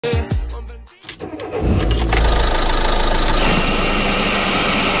AM.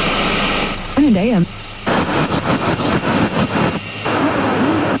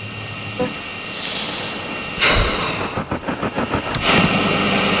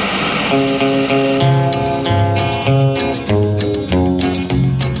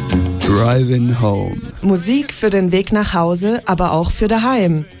 Drivin Home. Musik für den Weg nach Hause, aber auch für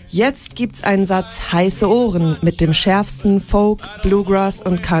daheim. Jetzt gibt's einen Satz heiße Ohren mit dem schärfsten Folk, Bluegrass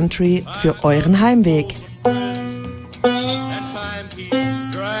und Country für euren Heimweg.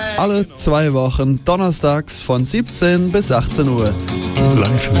 Alle 2 Wochen, donnerstags von 17 bis 18 Uhr.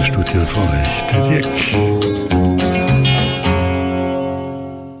 Live im Studio für euch, der Dirk.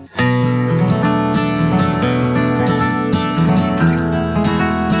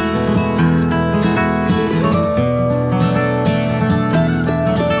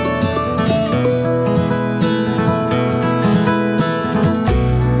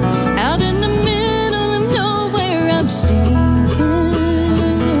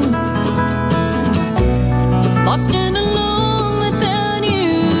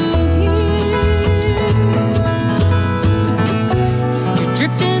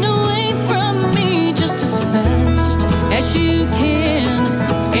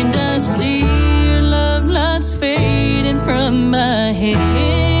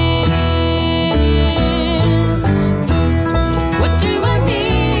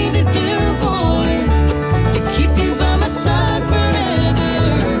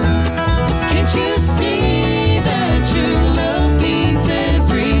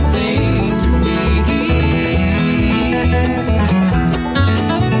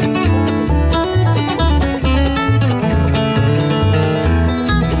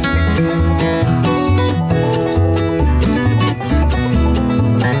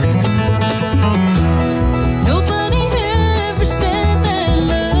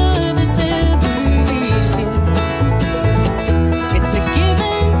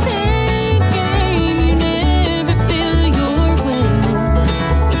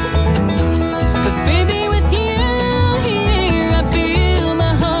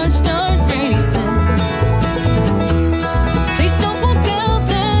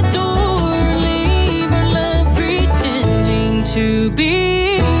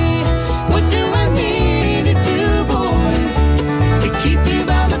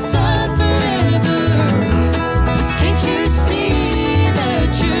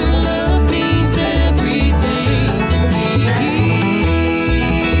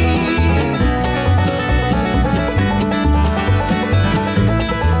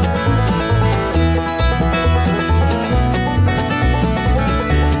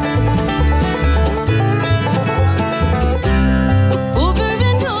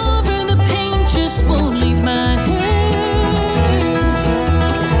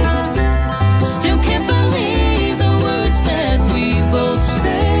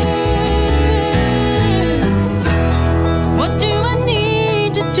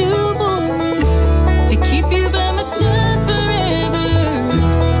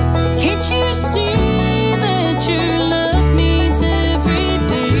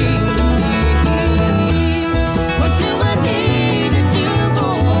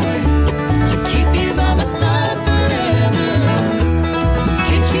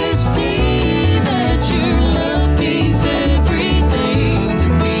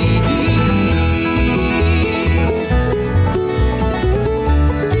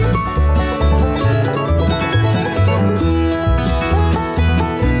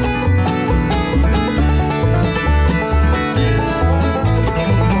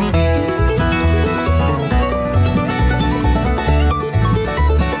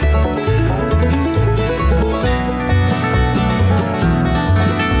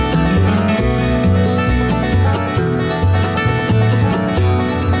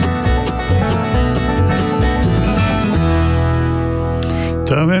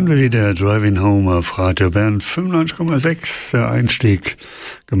 Da wären wir wieder, Drivin Home auf Radio Bern 95,6. Der Einstieg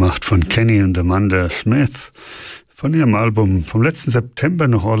gemacht von Kenny und Amanda Smith von ihrem Album vom letzten September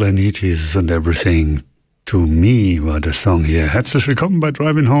noch All I Need Is and Everything to Me war der Song hier. Herzlich willkommen bei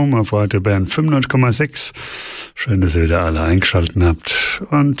Drivin Home auf Radio Bern 95,6. Schön, dass ihr wieder alle eingeschaltet habt.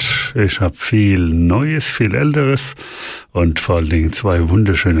 Und ich habe viel Neues, viel Älteres und vor allen Dingen 2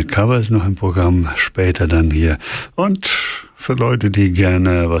 wunderschöne Covers noch im Programm. Später dann hier. Und für Leute, die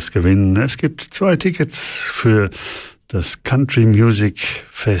gerne was gewinnen, es gibt 2 Tickets für das Country Music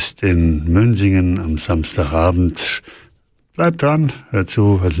Fest in Münsigen am Samstagabend. Bleibt dran, hört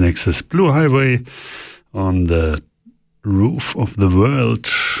zu. Als nächstes Blue Highway on the Roof of the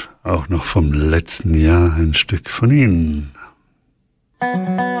World, auch noch vom letzten Jahr ein Stück von ihnen.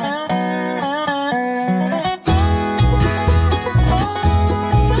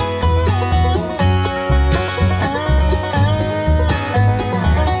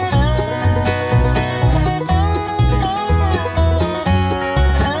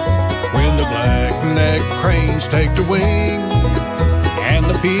 Take the wing, and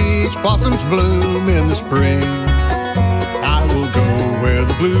the peach blossoms bloom in the spring. I will go where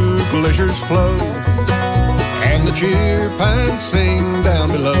the blue glaciers flow, and the cheer pines sing down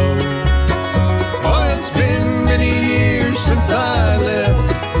below. Oh, it's been many years since I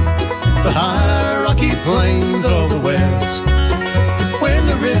left the high rocky plains of the west. When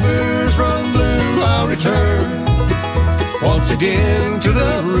the rivers run blue, I'll return once again to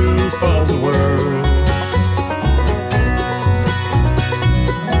the roof of the world.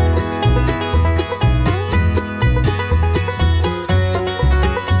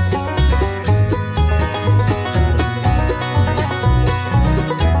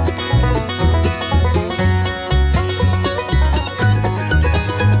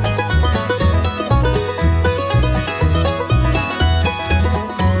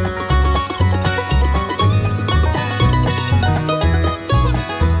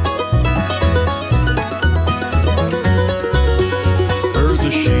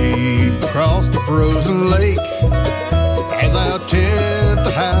 Frozen lake, as out tent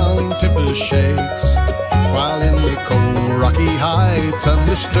the howling tempest shakes, while in the cold rocky heights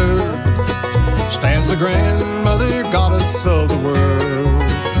undisturbed stands the grandmother goddess of the world.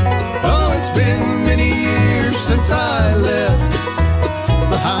 Oh, it's been many years since I left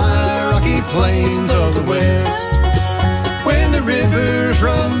the high rocky plains of the west. When the rivers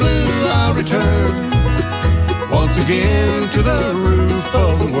run blue, I'll return once again to the roof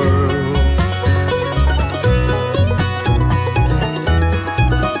of the world.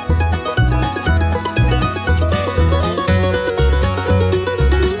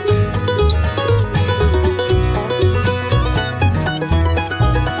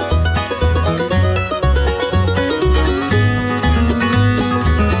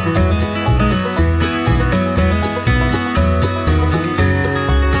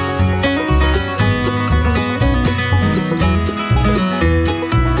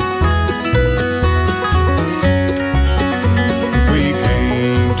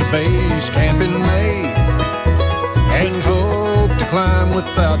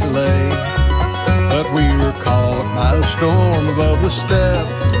 Without delay, but we were caught by a storm above the steppe,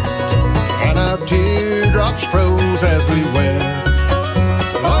 and our teardrops froze as we wept.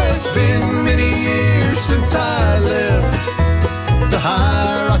 Oh, it's been many years since I left the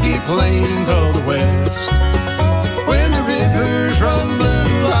high rocky plains of the west. When the rivers run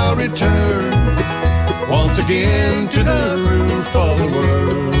blue, I'll return once again to the roof of the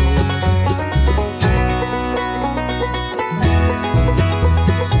world.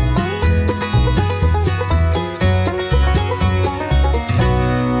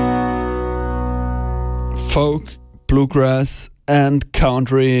 Folk, Bluegrass and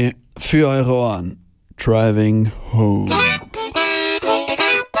Country für eure Ohren. Driving Home.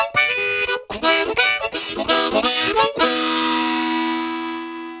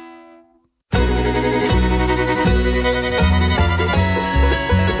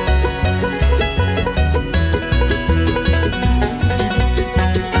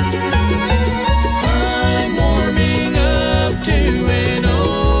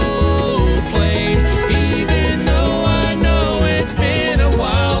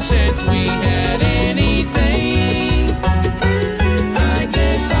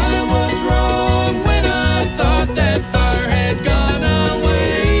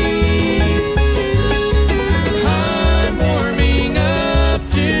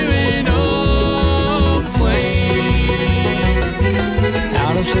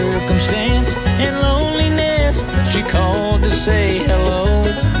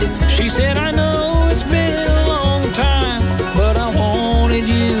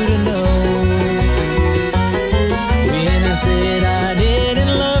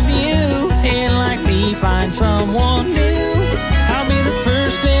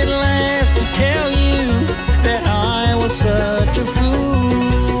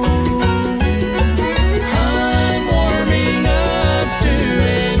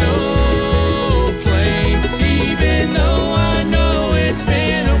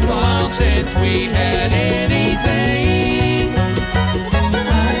 Since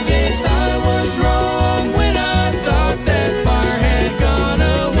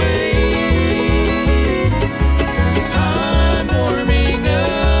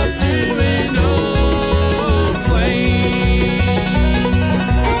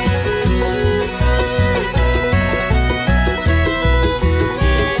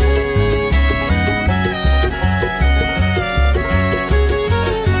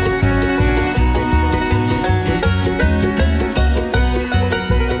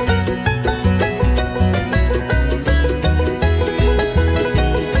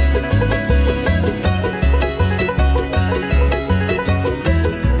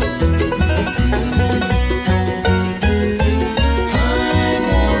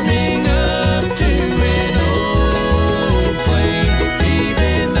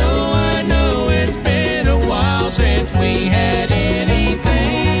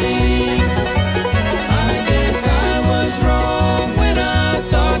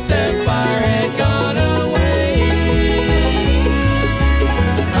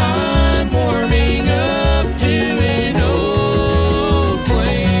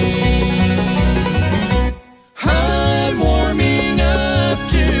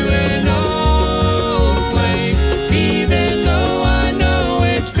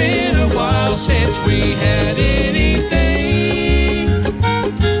we had anything.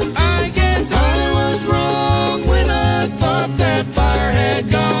 I guess I was wrong when I thought that fire had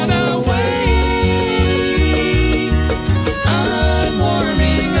gone away. I'm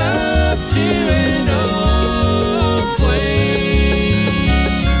warming up to an old flame.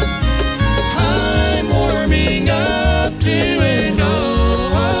 I'm warming up to an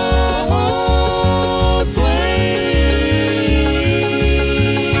old flame.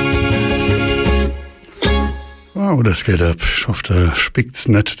 Wow, das geht ab. Ich hoffe, da spickt's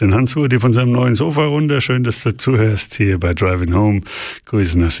nicht den Hans Udi von seinem neuen Sofa runter. Schön, dass du zuhörst hier bei Drivin Home.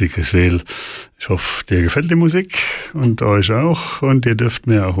 Grüße nach Sigriswil. Ich hoffe, dir gefällt die Musik und euch auch. Und ihr dürft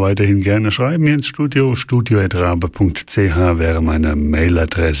mir auch weiterhin gerne schreiben hier ins Studio. studio@rabe.ch wäre meine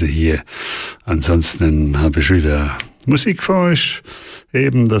Mailadresse hier. Ansonsten habe ich wieder Musik für euch.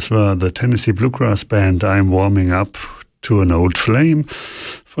 Eben, das war the Tennessee Bluegrass Band I'm Warming Up to an Old Flame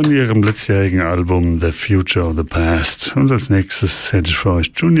von ihrem letztjährigen Album The Future of the Past. Und als nächstes hätte ich für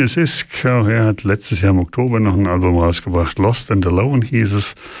euch Junior Sisk. Auch er hat letztes Jahr im Oktober noch ein Album rausgebracht. Lost and Alone hieß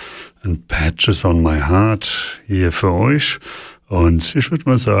es. And Patches on My Heart hier für euch. Und ich würde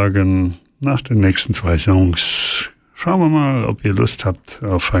mal sagen, nach den nächsten 2 Songs schauen wir mal, ob ihr Lust habt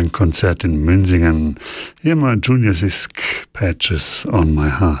auf ein Konzert in Münsigen. Hier mal Junior Sisk, Patches on My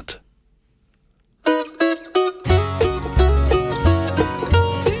Heart.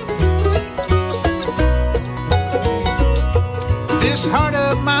 This heart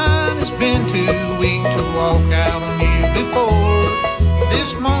of mine has been too weak to walk out on you before.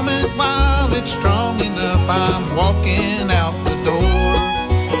 This moment, while it's strong enough, I'm walking out the door.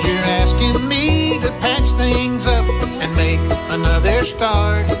 You're asking me to patch things up and make another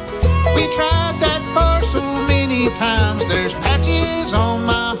start. We tried that for so many times. There's patches on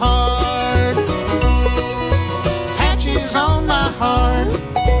my heart. Patches on my heart,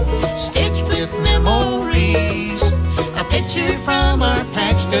 stitched with memories. A picture from our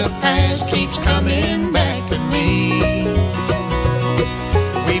patched up past keeps coming back to me.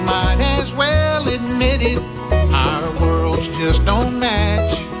 We might as well admit it, our worlds just don't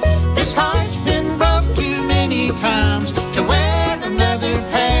match. This heart's been broke too many times to wear another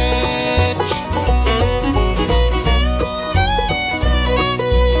patch.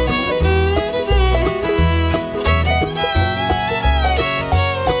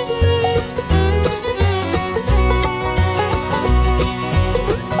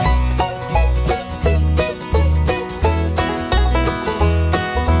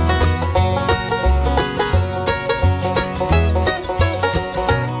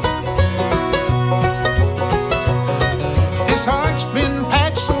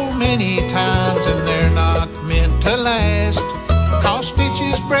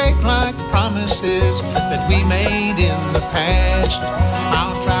 That we made in the past.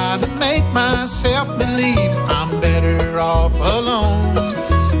 I'll try to make myself believe I'm better off alone,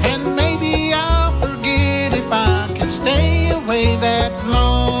 and maybe I'll forget if I can stay away that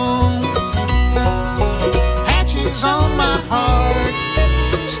long. Patches on my heart,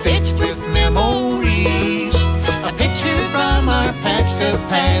 stitched with memories. A picture from our patched up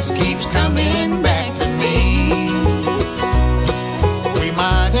past keeps coming back to me. We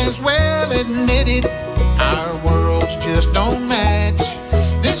might as well admit it, our worlds just don't match.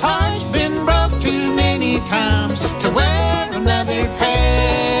 This heart's been broke too many times to wear another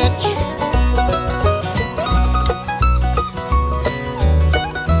patch.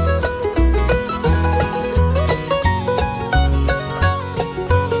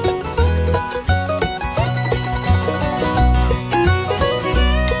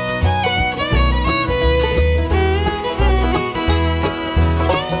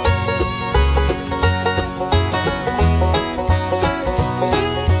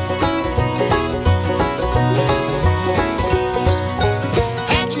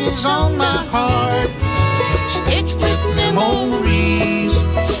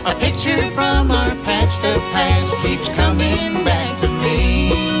 A picture from our patched up past keeps coming back to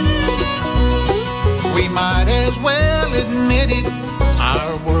me. We might as well admit it,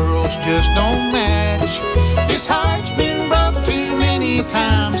 our worlds just don't match. This heart's been broke too many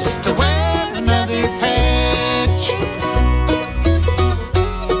times to wear another patch.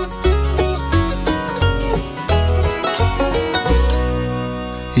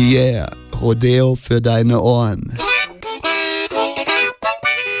 Yeah, Rodeo für deine Ohren.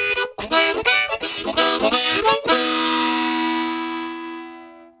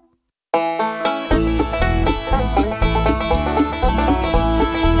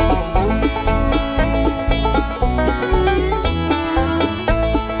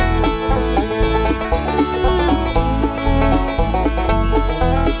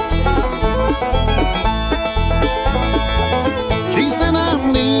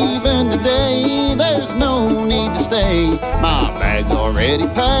 ready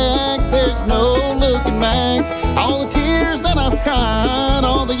packed, there's no looking back. All the tears that I've cried,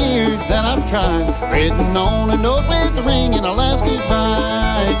 all the years that I've tried, written on a note with a ring and a last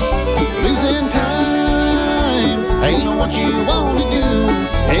goodbye. Losing time, ain't know what you want to do.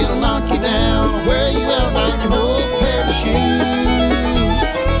 It'll knock you down, wear you out like an old pair of shoes.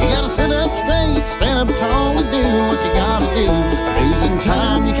 You gotta sit up straight, stand up tall and do what you gotta do. Losing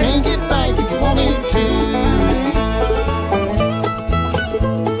time, you can't get back if you wanted to.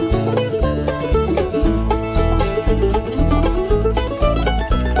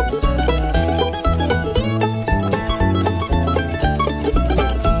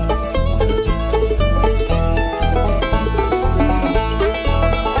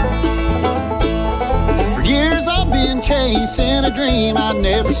 Chasing a dream I'd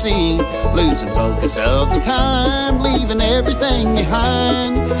never seen, losing focus of the time, leaving everything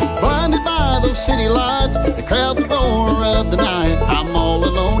behind. Blinded by those city lights, the crowd, the roar of the night. I'm all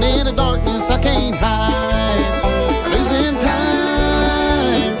alone in a darkness I can't hide. Losing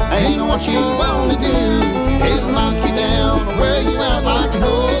time, ain't know what you want to do. It'll knock you down, wear you out like an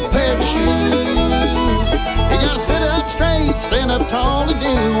old pair of shoes. You gotta sit up straight, stand up tall and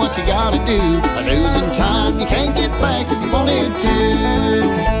do what you gotta do. Losing time, you can't get back if you wanted to.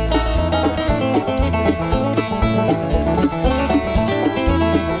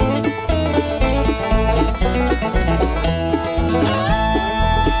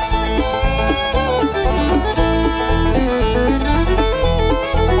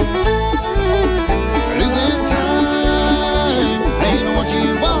 Losing time, ain't know what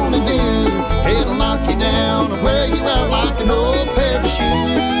you wanna do. It'll knock you down and wear you out like an old pair of shoes.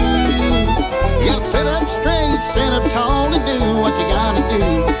 You gotta sit up straight, stand up tall and do what you gotta do.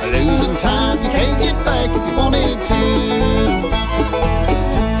 Losing time, you can't get back if you wanted to.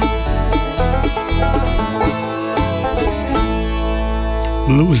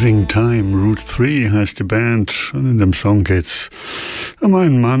 Losing Time, Route 3 heißt die Band. Und in dem Song geht's um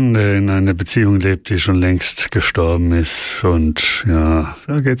einen Mann, der in einer Beziehung lebt, die schon längst gestorben ist. Und ja,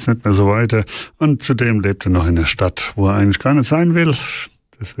 da geht's nicht mehr so weiter. Und zudem lebt er noch in einer Stadt, wo er eigentlich gar nicht sein will.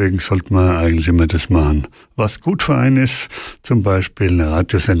 Deswegen sollte man eigentlich immer das machen, was gut für einen ist. Zum Beispiel eine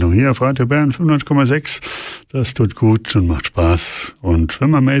Radiosendung hier auf Radio Bern 95,6. Das tut gut und macht Spaß. Und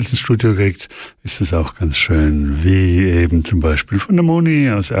wenn man Mails ins Studio kriegt, ist es auch ganz schön. Wie eben zum Beispiel von der Moni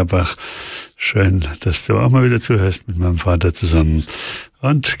aus Erbach. Schön, dass du auch mal wieder zuhörst mit meinem Vater zusammen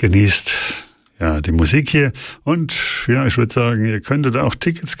und genießt ja, die Musik hier. Und ja, ich würde sagen, ihr könntet auch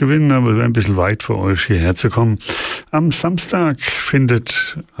Tickets gewinnen, aber es wäre ein bisschen weit für euch, hierher zu kommen. Am Samstag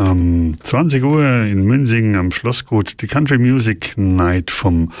findet 20 Uhr in Münsigen am Schlossgut die Country Music Night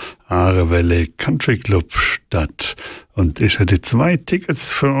vom Ahrewelle Country Club statt. Und ich hätte 2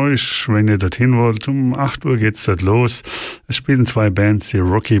 Tickets für euch, wenn ihr dorthin wollt. Um 8 Uhr geht's dort los. Es spielen 2 Bands, die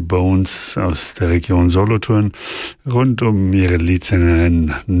Rocky Bones aus der Region Solothurn, rund um ihre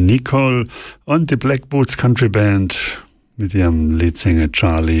Leadsängerin Nicole, und die Black Boots Country Band mit ihrem Leadsänger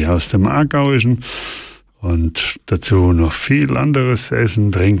Charlie aus dem Aargauischen. Und dazu noch viel anderes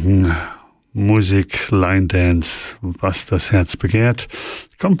Essen, Trinken, Musik, Line Dance, was das Herz begehrt.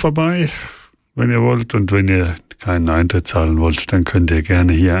 Kommt vorbei, wenn ihr wollt, und wenn ihr keinen Eintritt zahlen wollt, dann könnt ihr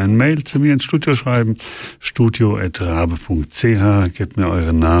gerne hier ein Mail zu mir ins Studio schreiben, studio@rabe.ch, gebt mir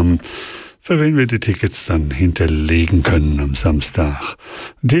euren Namen, für wen wir die Tickets dann hinterlegen können am Samstag.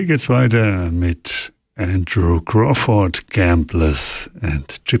 Und hier geht's weiter mit Andrew Crawford, Gamblers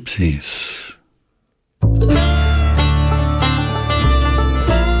and Gypsies.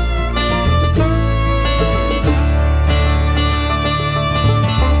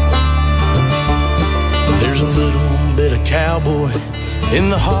 There's a little bit of cowboy in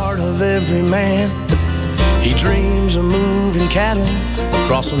the heart of every man. He dreams of moving cattle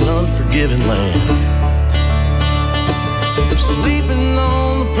across an unforgiving land. Sleeping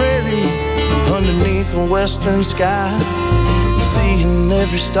on the prairie underneath a western sky, seeing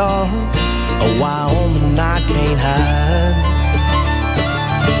every star a Wyoming night can't hide.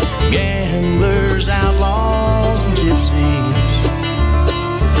 Gamblers, outlaws, and gypsies,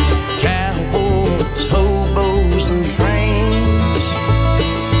 cowboys, hobos, and trains.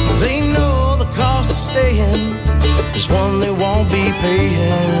 They know the cost of staying is one they won't be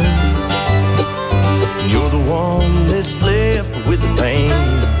paying. You're the one that's left with the pain.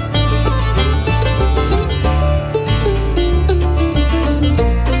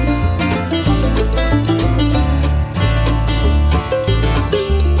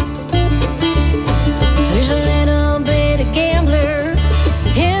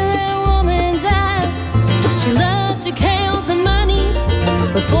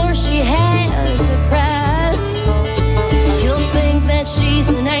 Before she has the prize, you'll think that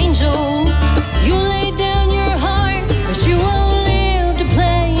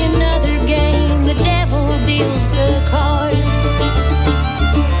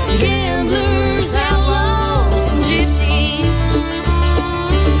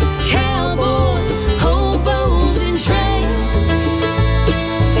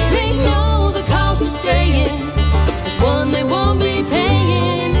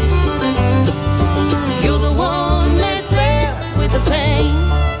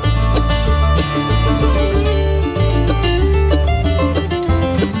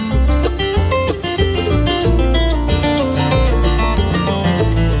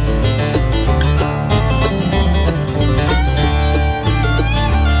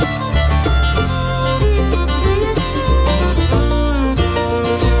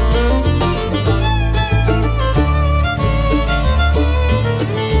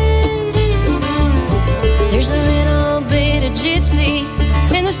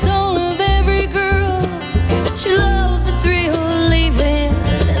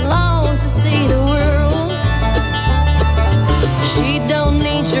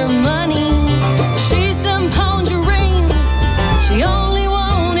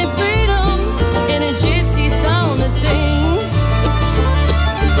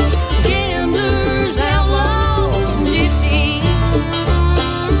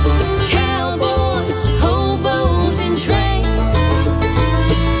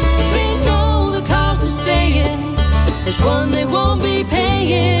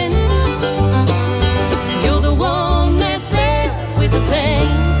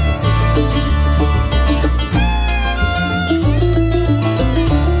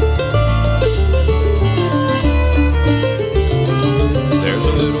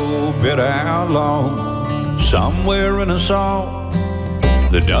bit outlaw, somewhere in us all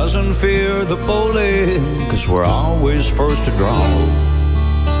that doesn't fear the bullet, 'cause we're always first to draw.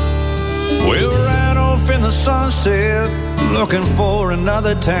 We'll ride off in the sunset, looking for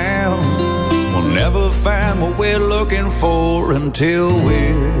another town. We'll never find what we're looking for until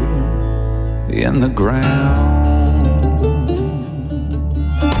we're in the ground.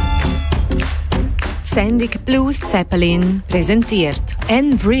 Sendung Blues Zeppelin präsentiert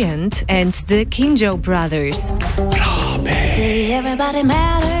Anne Bryant and the Kinjo Brothers.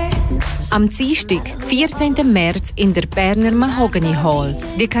 Am Dienstag, 14. März in der Berner Mahogany Hall.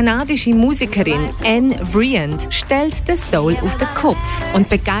 Die kanadische Musikerin Anne Bryant stellt den Soul auf den Kopf und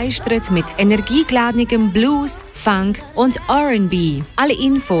begeistert mit energiegeladenem Blues, Funk und R&B. Alle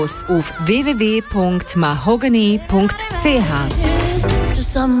Infos auf www.mahogany.ch.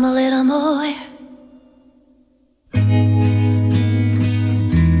 Just some a little more.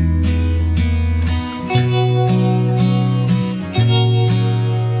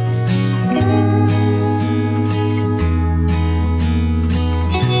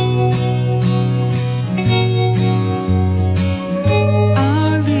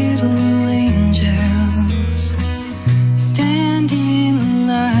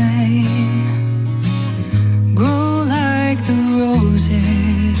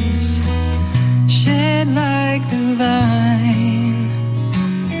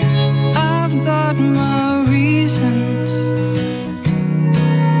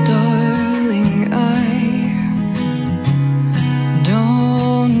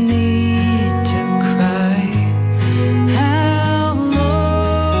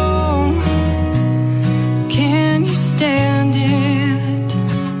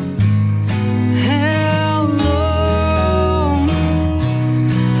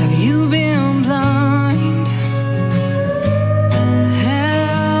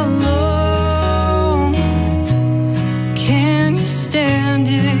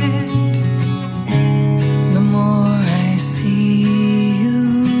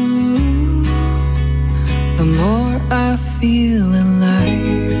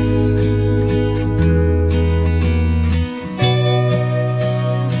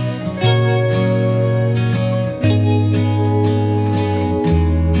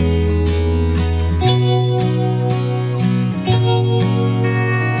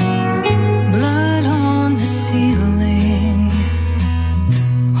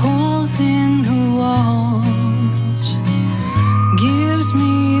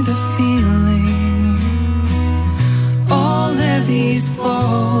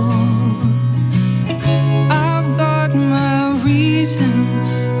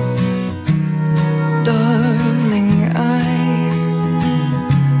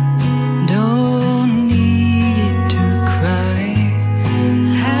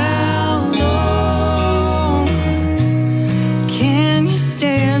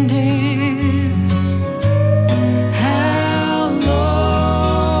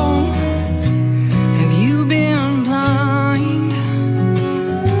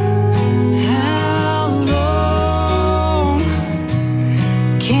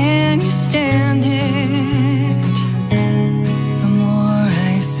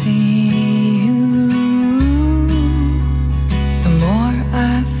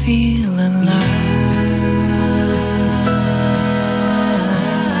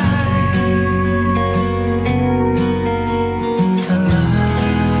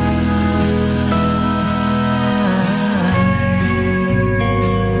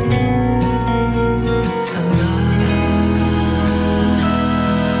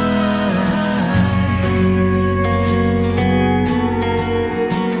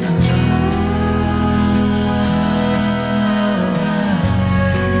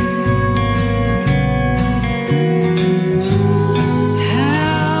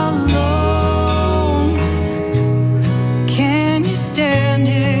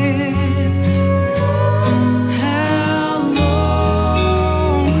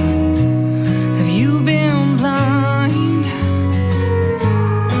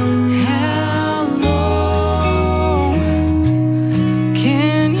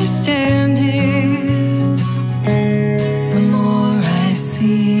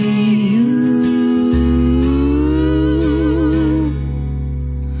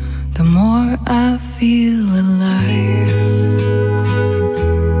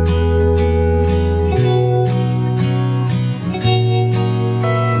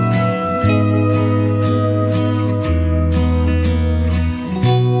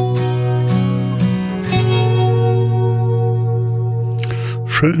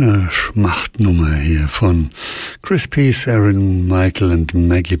 Schöne Schmachtnummer hier von Chris Peace, Aaron Michael und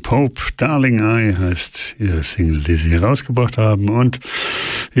Maggie Pope. Darling I heißt ihre Single, die sie hier rausgebracht haben. Und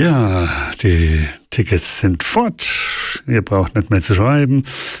ja, die Tickets sind fort. Ihr braucht nicht mehr zu schreiben.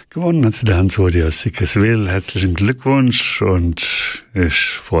 Gewonnen hat sie der Hans Hodi aus Sickerswil. Herzlichen Glückwunsch und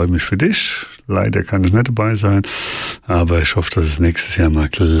ich freue mich für dich. Leider kann ich nicht dabei sein, aber ich hoffe, dass es nächstes Jahr mal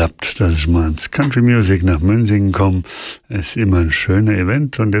klappt, dass ich mal ins Country Music nach Münsigen komme. Es ist immer ein schöner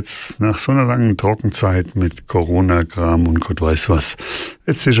Event und jetzt nach so einer langen Trockenzeit mit Corona-Kram und Gott weiß was,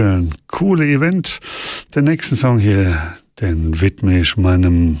 wird sicher ein cooler Event. Den nächsten Song hier, den widme ich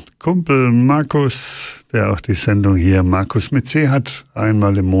meinem Kumpel Markus, der auch die Sendung hier Markus mit C hat,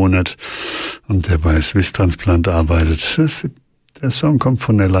 einmal im Monat und der bei Swiss Transplant arbeitet. Der Song kommt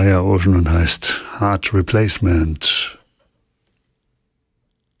von Elijah Ocean und heißt Heart Replacement.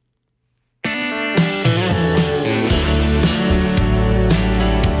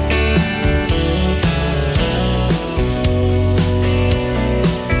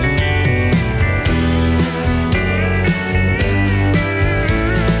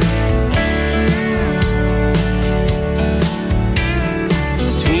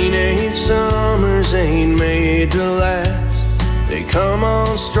 Teenage summers ain't made to last. They come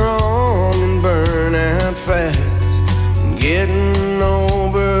on strong and burn out fast. Getting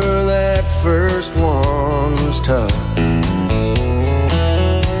over that first one was tough.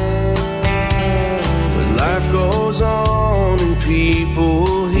 But life goes on and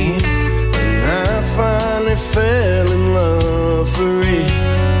people heal. And I finally fell in love for real.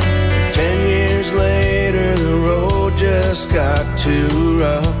 10 years later the road just got too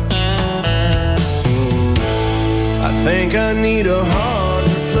rough. I think I need a heart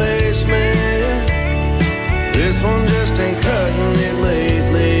replacement. This one just ain't cutting it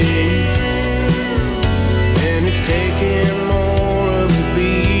lately. And it's taking more of the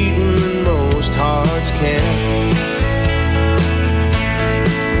beating than most hearts can.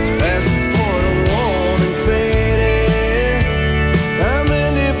 It's past the point of wanting faded. I'm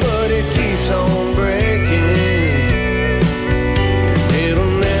in it but it keeps on breaking.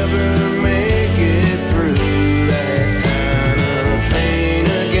 It'll never make it through that kind of pain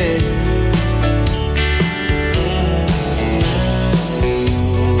again.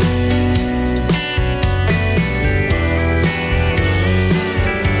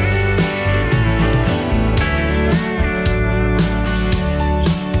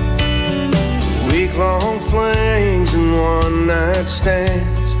 Week-long flings and one-night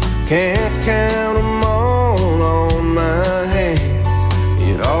stands, can't count them all on my hands.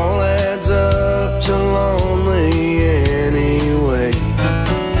 It all adds up to lonely anyway.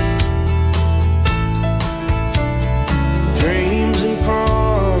 Dreams and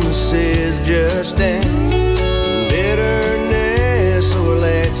promises just end. Bitterness, or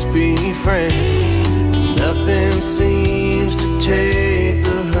let's be friends. Nothing seems to take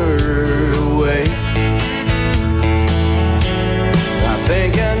the hurt away. I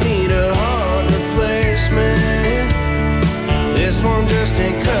think I need a heart replacement. This one just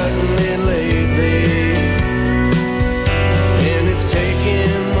ain't cutting it lately. And it's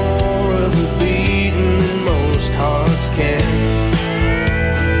taking more of the beating than most hearts can.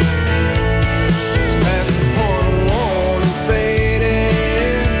 It's past the point of wanting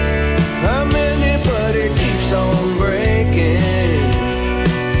faded. I'm in it but it keeps on breaking.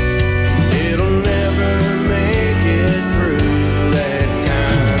 It'll never make it through that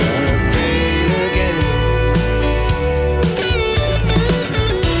kind of pain again.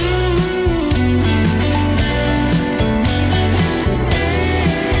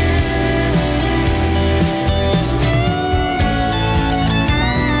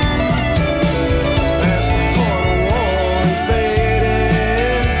 Past the point of wanting faded.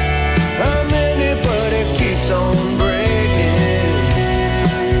 I'm in it but it keeps on breaking.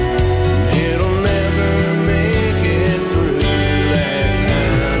 It'll never make it through that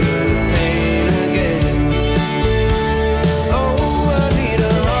kind of pain again. Oh, I need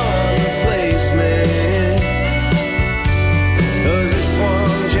a heart replacement. 'Cause this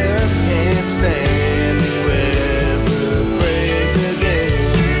one just can't stand to ever break again.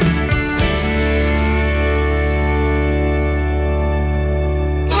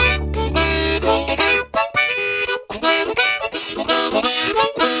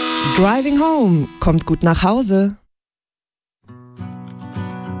 Driving Home, kommt gut nach Hause.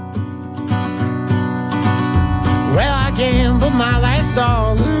 Well, I gambled my last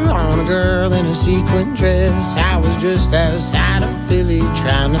dollar on a girl in a sequin dress. I was just outside of Philly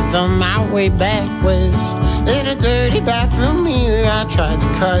trying to thumb my way back west. In a dirty bathroom mirror, I tried to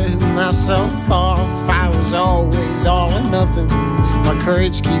cut myself off. I was always all or nothing. My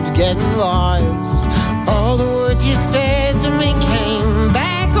courage keeps getting lost. All the words you said to me came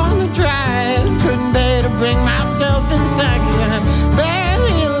back on the drive. Couldn't bear to bring myself inside, 'cause I'm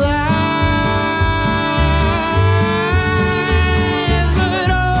barely alive. But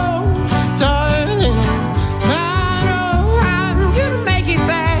oh, darling, I know I'm gonna make it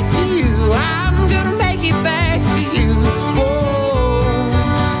back to you. I'm gonna make it back to you. Oh,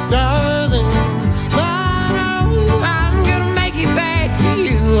 darling, I know I'm gonna make it back to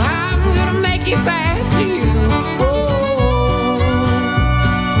you. I'm gonna make it back to you.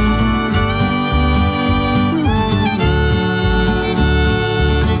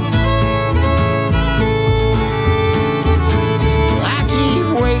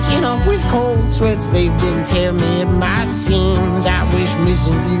 With cold sweats, they've been tearing me at my seams. I wish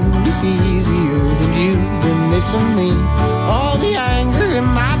missing you was easier than you've been missing me. All the anger in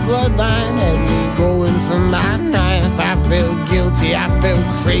my bloodline had me going for my knife. I felt guilty, I felt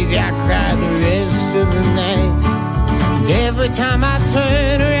crazy, I cried the rest of the night. And every time I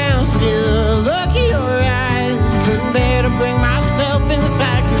turn around, see the look in your eyes. Couldn't bear to bring myself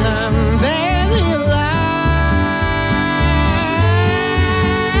inside, 'cause I'm barely alive.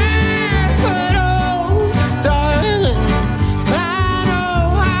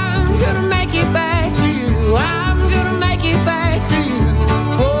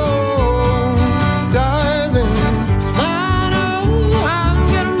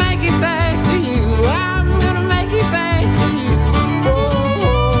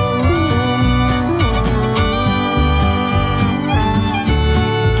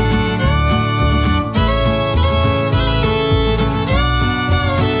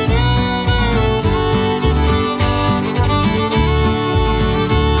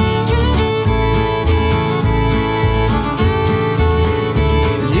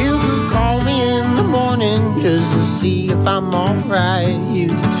 See if I'm alright. You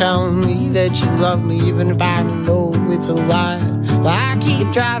tell me that you love me even if I know it's a lie. I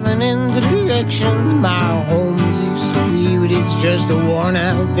keep driving in the direction my home used to be, but it's just a worn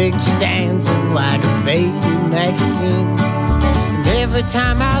out picture dancing like a faded magazine. And every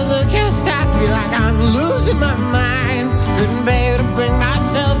time I look outside, I feel like I'm losing my mind. Couldn't bear to bring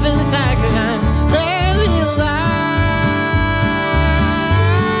myself inside, 'cause I'm barely alive.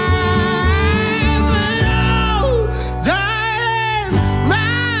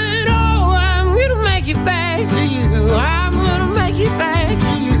 Back to you, I'm gonna make it back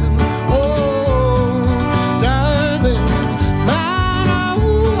to you. Oh, darling, I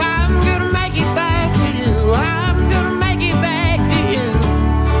know I'm gonna make it back to you. I'm gonna make it back to you.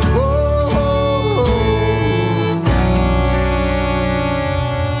 Oh.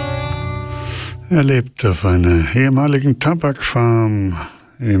 Er lebt auf einer ehemaligen Tabakfarm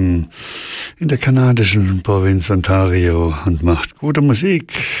in der kanadischen Provinz Ontario und macht gute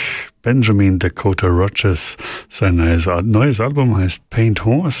Musik. Benjamin Dakota Rogers, sein neues Album heißt Paint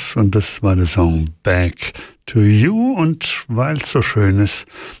Horse und das war der Song Back to You. Und weil es so schön ist,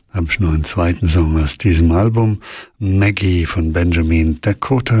 habe ich noch einen zweiten Song aus diesem Album, Maggie von Benjamin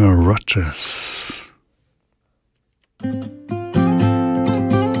Dakota Rogers.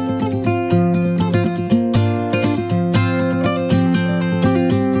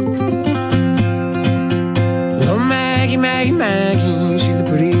 Maggie, she's the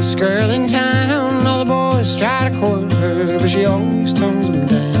prettiest girl in town. All the boys try to court her, but she always turns them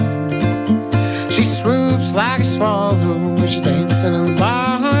down. She swoops like a swallow when she's dancing in the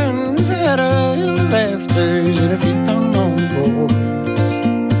barn. At her rafters and her feet pound on the boards.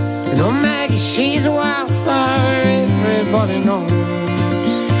 You know Maggie, she's a wildfire, everybody knows.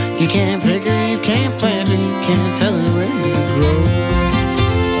 You can't pick her, you can't plant her, you can't tell her where to grow.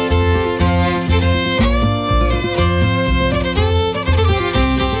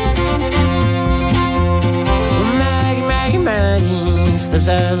 Maggie slips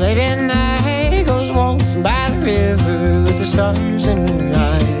out late at night, goes waltzing by the river with the stars in her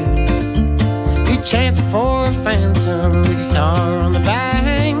eyes. Good chance for a phantom, guitar on the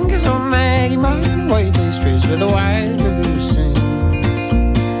bank. So Maggie, my white lace dress with the white river sings.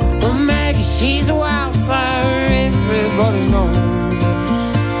 Well, Maggie, she's a wildfire, everybody knows.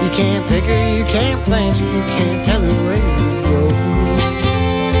 You can't pick her, you can't plant her, you can't tell her where to go.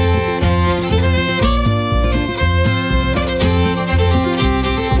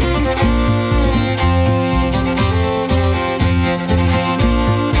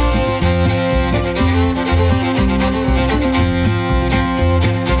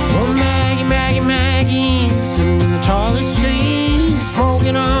 Tallest tree,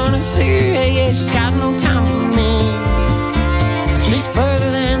 smoking on a cigarette. Yeah, she's got no time for me. She's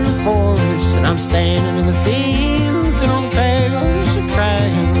further than the forest, and I'm standing in the fields, and all the bears are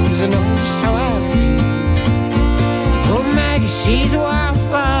crying, 'cause they know just how I feel.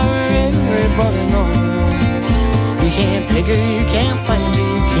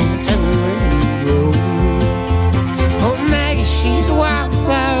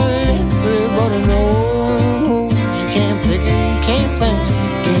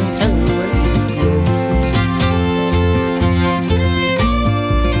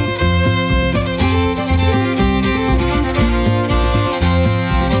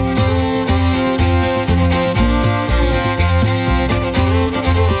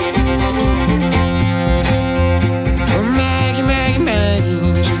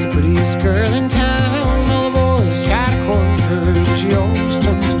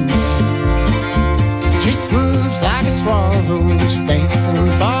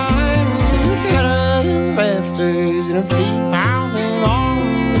 Tennessee, pounding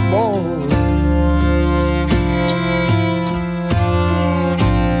on the board.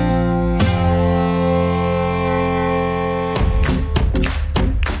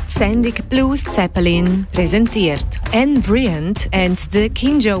 Sendung Blues Zeppelin präsentiert Anne Bryant and the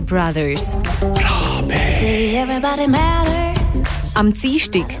Kinjo Brothers. Am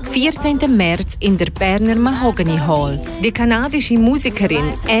Dienstag, 14. März in der Berner Mahogany Hall. Die kanadische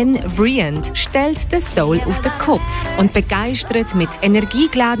Musikerin Anne Bryant stellt den Soul auf den Kopf und begeistert mit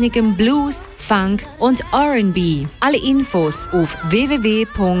energiegeladenem Blues, Funk und R&B. Alle Infos auf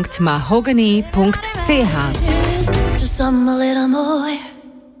www.mahogany.ch.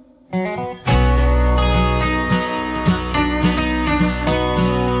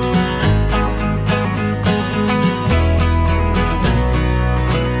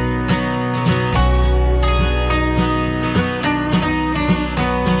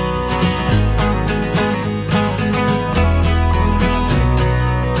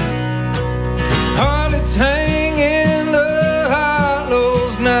 Hang in the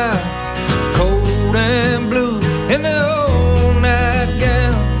hollows now, cold and blue in the old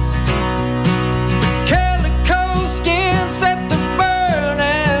nightgowns. Calico skin set to burn,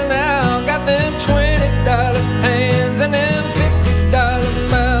 and now got them $20 hands and them $50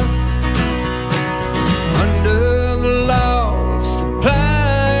 mouths. Under the law of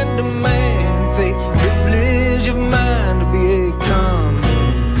supply and demand, say privilege of mine to be a common.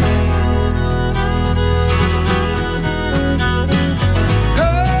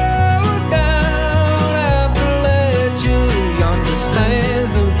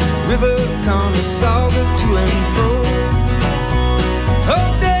 On the saga to and fro.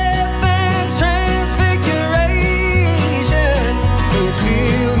 Oh, death and transfiguration, will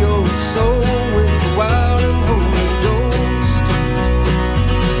fill your soul with the wild and holy ghost.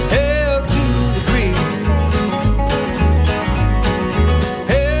 Hell to the creek,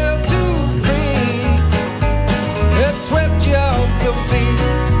 hell to the creek, that swept you off your feet.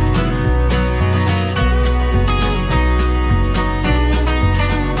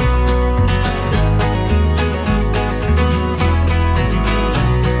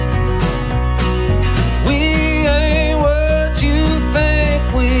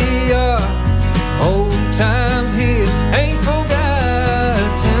 Times here ain't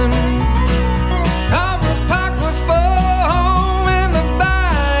forgotten. Our apocryphal home in the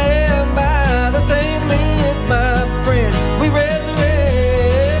by the same myth, my friend, we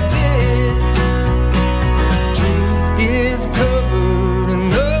resurrected. Truth is covered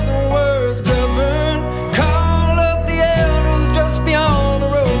and other words govern. Call up the elders just beyond the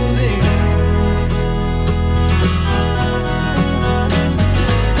road's end.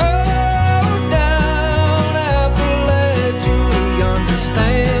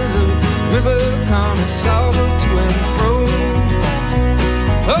 Saga to and fro.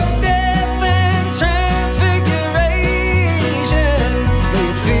 Oh, death and transfiguration,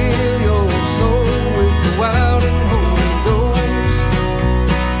 may fill your soul with the wild and holy ghost.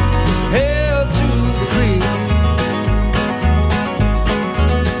 Hell to the creek,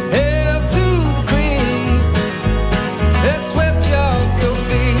 hell to the creek, that swept you off your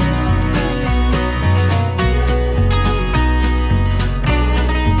feet.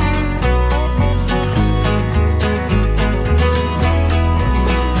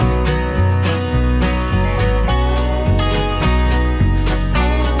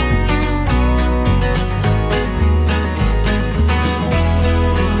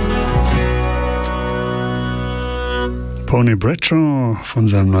 Pony Bradshaw von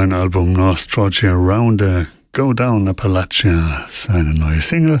seinem neuen Album North Georgia Round the Go Down Appalachia, seine neue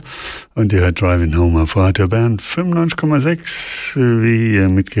Single. Und ihr hört Drivin Home auf Radio Bern 95,6. Wie ihr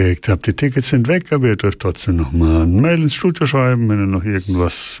mitgekriegt habt, die Tickets sind weg, aber ihr dürft trotzdem noch mal ein Mail ins Studio schreiben, wenn ihr noch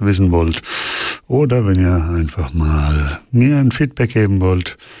irgendwas wissen wollt. Oder wenn ihr einfach mal mir ein Feedback geben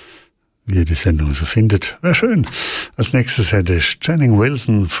wollt, wie ihr die Sendung so findet. Wäre schön. Als nächstes hätte ich Channing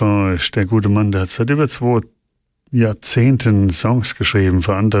Wilson für euch. Der gute Mann, der hat seit über 2 Jahrzehnten Songs geschrieben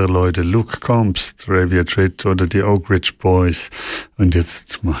für andere Leute. Luke Combs, Travia Tritt oder die Oak Ridge Boys. Und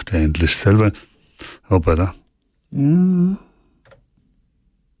jetzt macht er endlich selber. Hoppala.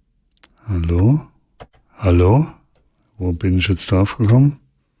 Hallo? Hallo? Wo bin ich jetzt drauf gekommen?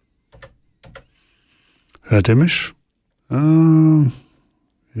 Hört ihr mich? Irgendwas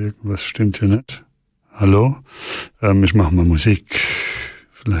stimmt hier nicht. Hallo? Ich mache mal Musik.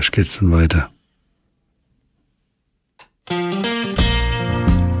 Vielleicht geht's dann weiter.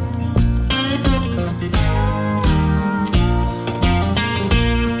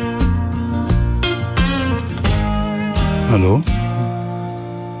 Hallo?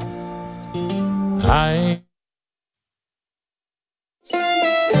 Hi.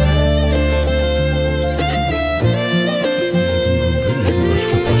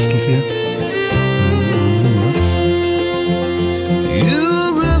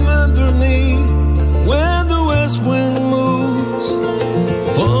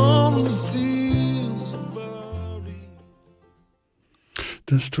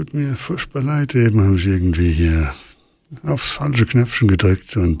 es tut mir furchtbar leid. Eben habe ich irgendwie hier aufs falsche Knöpfchen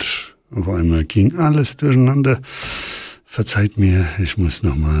gedrückt und auf einmal ging alles durcheinander. Verzeiht mir, ich muss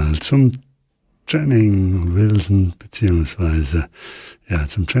nochmal zum Channing Wilson, beziehungsweise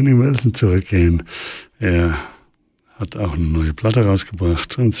zum Channing Wilson zurückgehen. Er hat auch eine neue Platte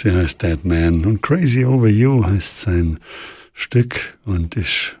rausgebracht und sie heißt Dead Man und Crazy Over You heißt sein Stück und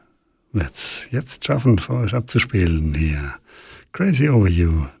ich werde es jetzt schaffen, für euch abzuspielen hier. Crazy Over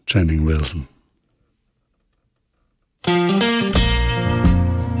You, Channing Wilson.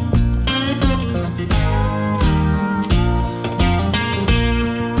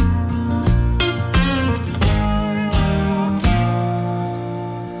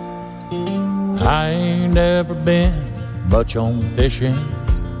 I ain't never been much on fishing.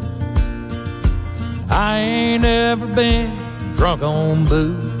 I ain't ever been drunk on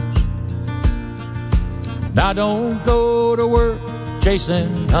booze. And I don't go to work chasing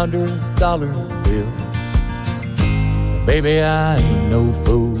 $100 bills. But baby, I ain't no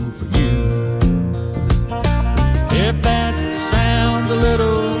fool for you. If that sounds a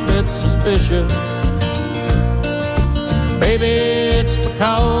little bit suspicious, baby, it's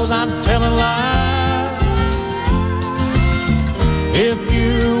because I'm telling lies. If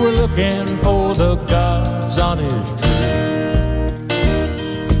you were looking for the God's honest truth,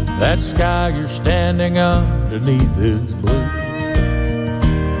 that sky you're standing underneath is blue.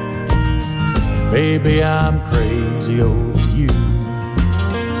 Baby, I'm crazy over you.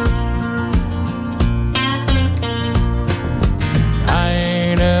 I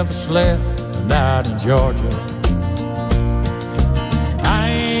ain't ever slept a night in Georgia. I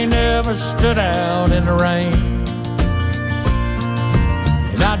ain't ever stood out in the rain.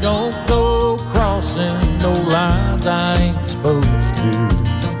 And I don't go crossing no lines I ain't supposed to.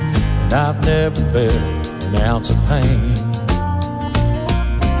 And I've never felt an ounce of pain.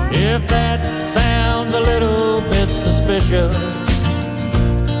 If that sounds a little bit suspicious,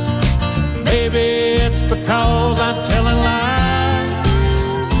 maybe it's because I'm telling lies.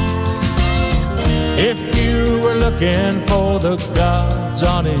 If you were looking for the God's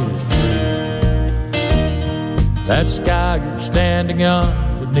honest truth, that sky you're standing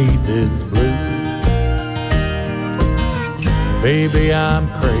underneath is blue. Baby, I'm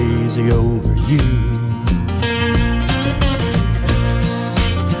crazy over you.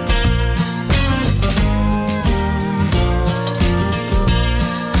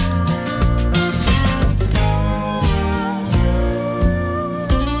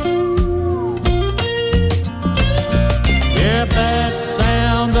 If that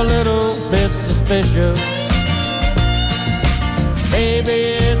sounds a little bit suspicious, maybe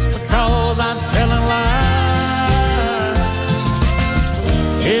it's because I'm telling lies.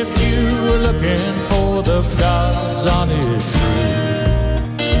 If you were looking for the God's honest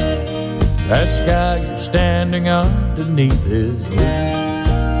truth, that sky you're standing underneath is blue.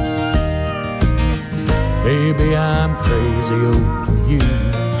 Baby, I'm crazy over you.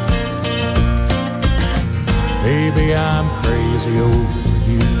 Baby, I'm crazy over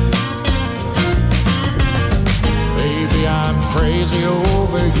you. Baby, I'm crazy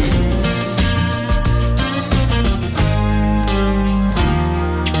over you.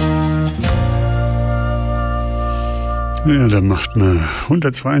 Ja, da macht man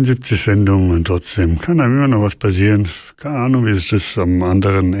 172 Sendungen und trotzdem kann einem immer noch was passieren. Keine Ahnung, wie sich das am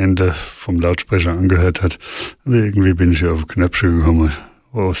anderen Ende vom Lautsprecher angehört hat. Aber irgendwie bin ich hier auf Knöpfchen gekommen,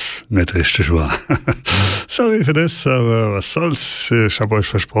 wo es nicht richtig war. Sorry für das, aber was soll's. Ich habe euch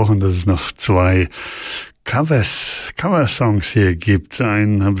versprochen, dass es noch 2 Cover-Songs hier gibt.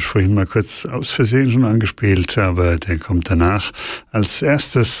 Einen habe ich vorhin mal kurz aus Versehen schon angespielt, aber der kommt danach. Als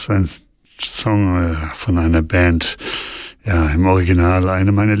erstes ein Song von einer Band, ja, im Original,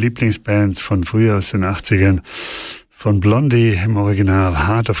 eine meiner Lieblingsbands von früher aus den 80ern, von Blondie im Original,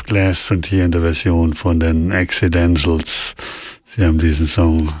 Heart of Glass, und hier in der Version von den Accidentals. Sie haben diesen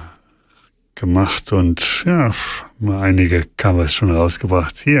Song gemacht und ja, mal einige Covers schon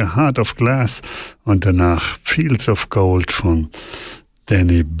rausgebracht. Hier Heart of Glass und danach Fields of Gold von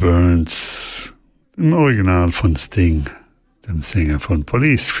Danny Burns, im Original von Sting, dem Sänger von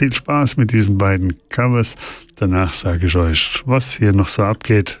Police. Viel Spaß mit diesen beiden Covers. Danach sage ich euch, was hier noch so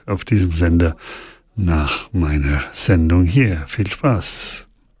abgeht auf diesem Sender nach meiner Sendung hier. Viel Spaß.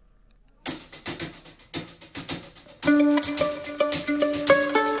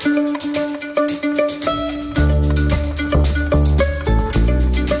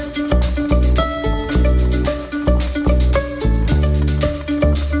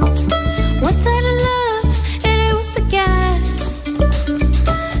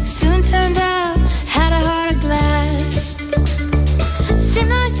 Soon turned out, had a heart of glass.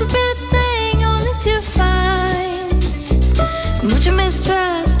 Sitting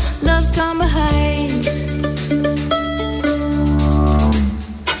mistrust, love's gone behind.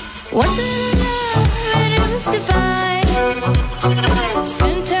 Once in love, it was divine.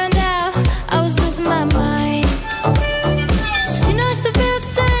 Soon turned out I was losing my mind. You know it's the real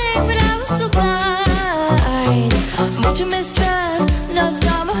thing, but I was so blind. What you mistrust, love's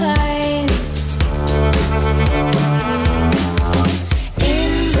gone behind.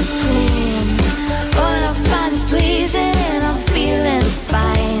 In between, what I find is pleasing and I'm feeling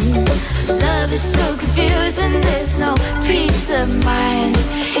fine. Love is so confusing, there's no peace of mind.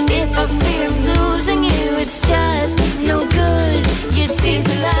 If I fear I'm losing you, it's just no good. You tease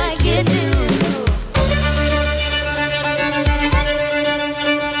me like you do.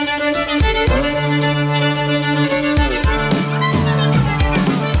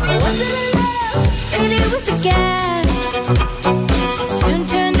 Wasn't in love, and it was a gas. Soon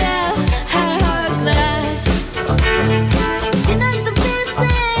turned out had a hard glass. See, that's the big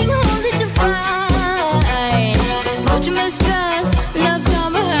thing, only to find. What you mistrust, love's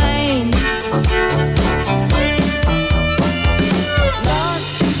gone behind.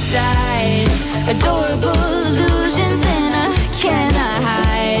 Lost inside adorable illusions, and I cannot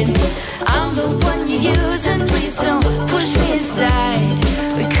hide. I'm the one you're using, please don't push me aside.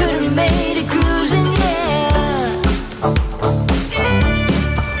 We could have made it cruising, yeah.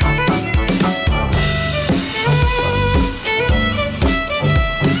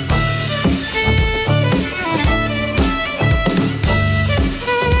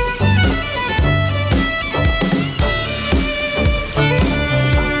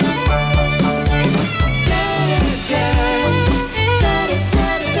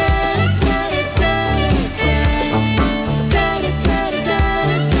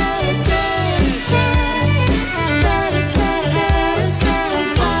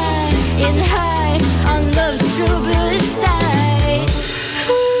 In high on love's true blue light.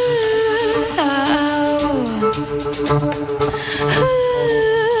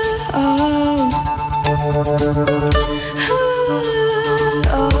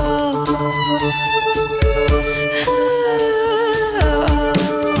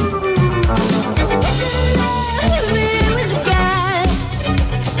 It was a gas.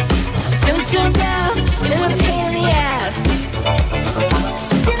 Soon turned out it was a pain in the ass.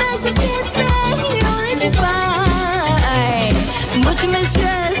 But you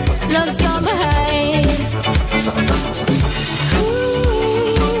mistrust, love's gone behind.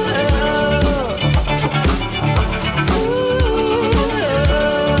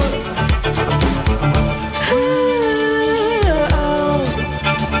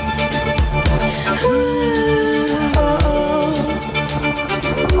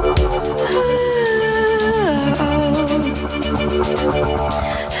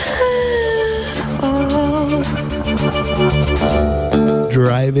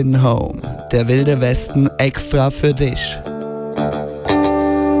 Drivin Home, der wilde Westen extra für dich.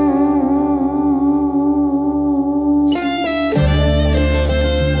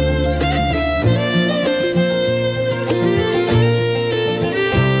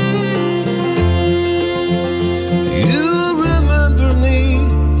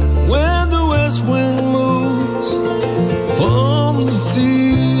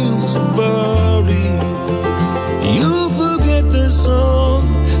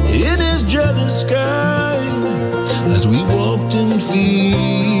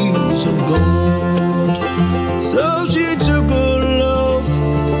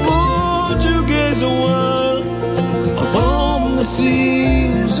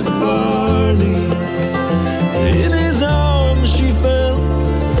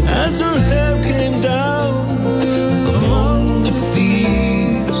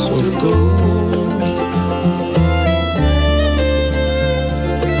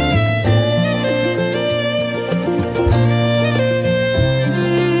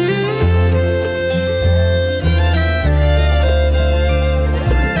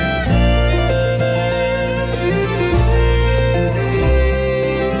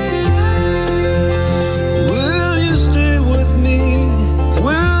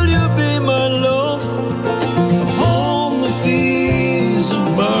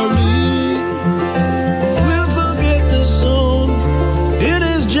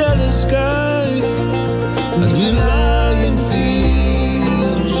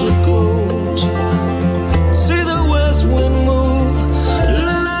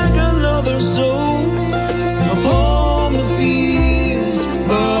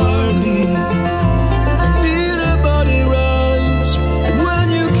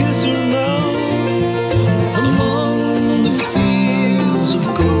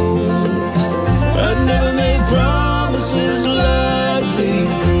 Promises like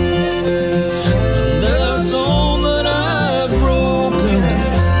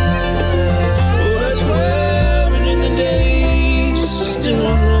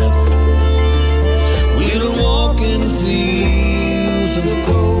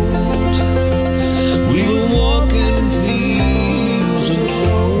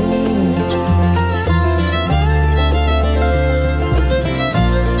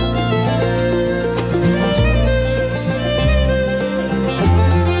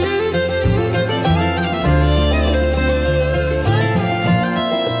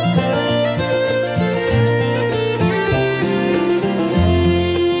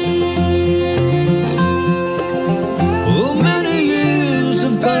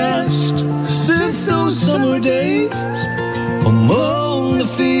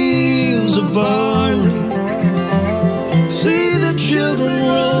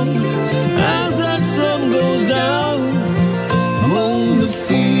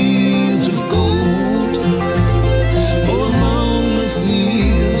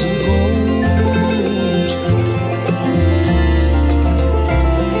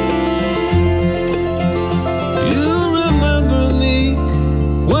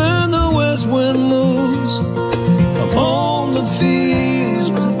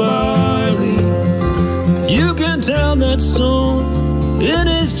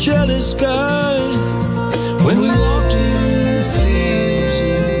sky when we walked in fields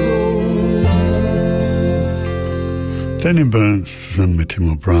of gold. Danny Burns zusammen mit Tim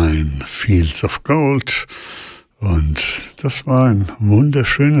O'Brien, Fields of Gold. Und das war ein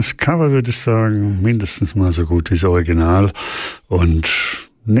wunderschönes Cover, würde ich sagen. Mindestens mal so gut wie das Original. Und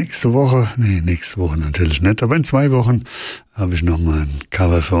nächste Woche natürlich nicht, aber in 2 Wochen habe ich nochmal ein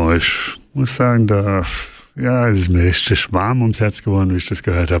Cover für euch. Ich muss sagen, es ist mir richtig warm ums Herz geworden, wie ich das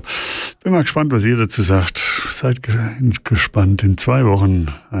gehört habe. Bin mal gespannt, was ihr dazu sagt. Seid gespannt. In 2 Wochen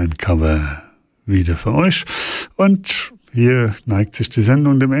ein Cover wieder für euch. Und hier neigt sich die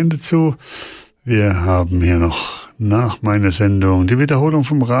Sendung dem Ende zu. Wir haben hier noch nach meiner Sendung die Wiederholung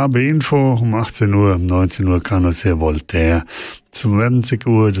vom Rabe Info um 18 Uhr, um 19 Uhr Canozia Voltaire, 20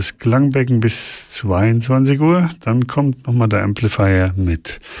 Uhr das Klangbecken bis 22 Uhr. Dann kommt nochmal der Amplifier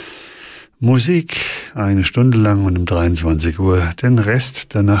mit Musik, 1 Stunde lang, und um 23 Uhr den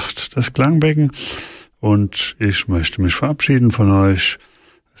Rest der Nacht das Klangbecken. Und ich möchte mich verabschieden von euch.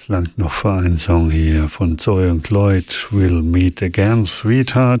 Es langt noch für einen Song hier von Zoe und Lloyd, We'll Meet Again,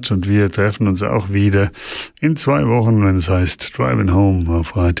 Sweetheart. Und wir treffen uns auch wieder in 2 Wochen, wenn es heißt Drivin Home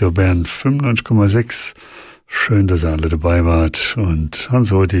auf Radio Bern 95,6. Schön, dass ihr alle dabei wart. Und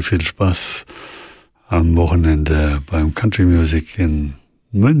Hans-Rudi, viel Spaß am Wochenende beim Country Music in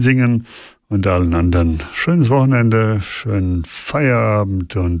Münsigen und allen anderen. Schönes Wochenende, schönen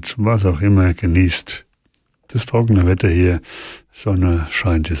Feierabend und was auch immer. Genießt das trockene Wetter hier. Sonne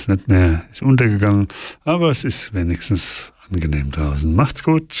scheint jetzt nicht mehr, ist untergegangen, aber es ist wenigstens angenehm draußen. Macht's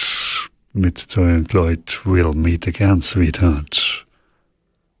gut mit Zoe und Lloyd. We'll meet again, sweetheart.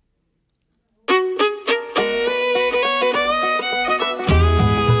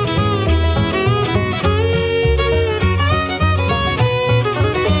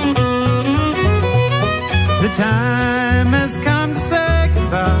 The time has come to say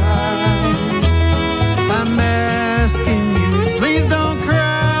goodbye. I'm asking you, please don't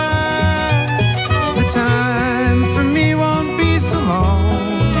cry. The time for me won't be so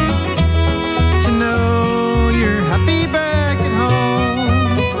long to know you're happy back at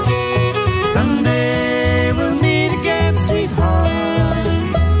home. Someday we'll meet again, sweetheart.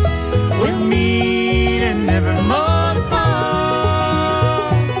 We'll meet and never more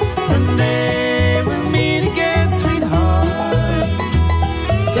apart. Someday we'll meet again, sweetheart.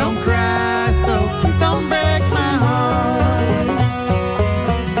 Don't cry, so please don't break my heart.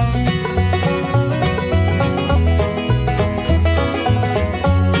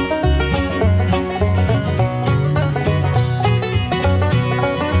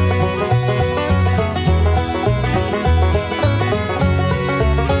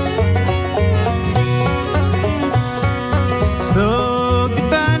 So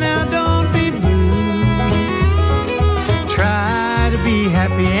goodbye now, don't be blue. Try to be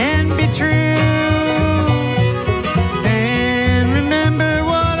happy and be true. And remember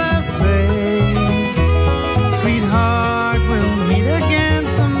what I say, sweetheart, we'll meet again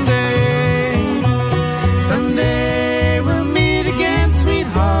someday. Someday we'll meet again,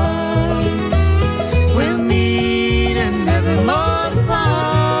 sweetheart. We'll meet and never more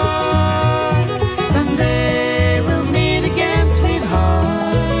apart. Someday we'll meet again,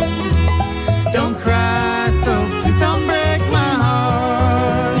 sweetheart. Don't cry, so please don't break my heart.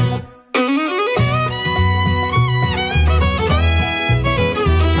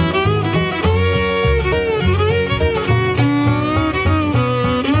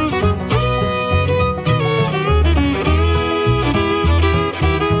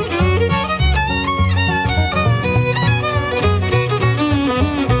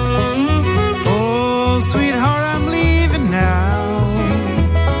 Oh, sweetheart, I'm leaving now.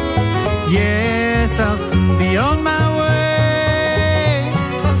 Yes, I'll soon be on my way.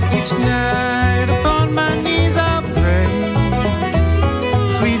 Each night upon my knees I'll pray,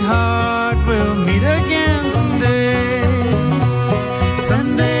 sweetheart,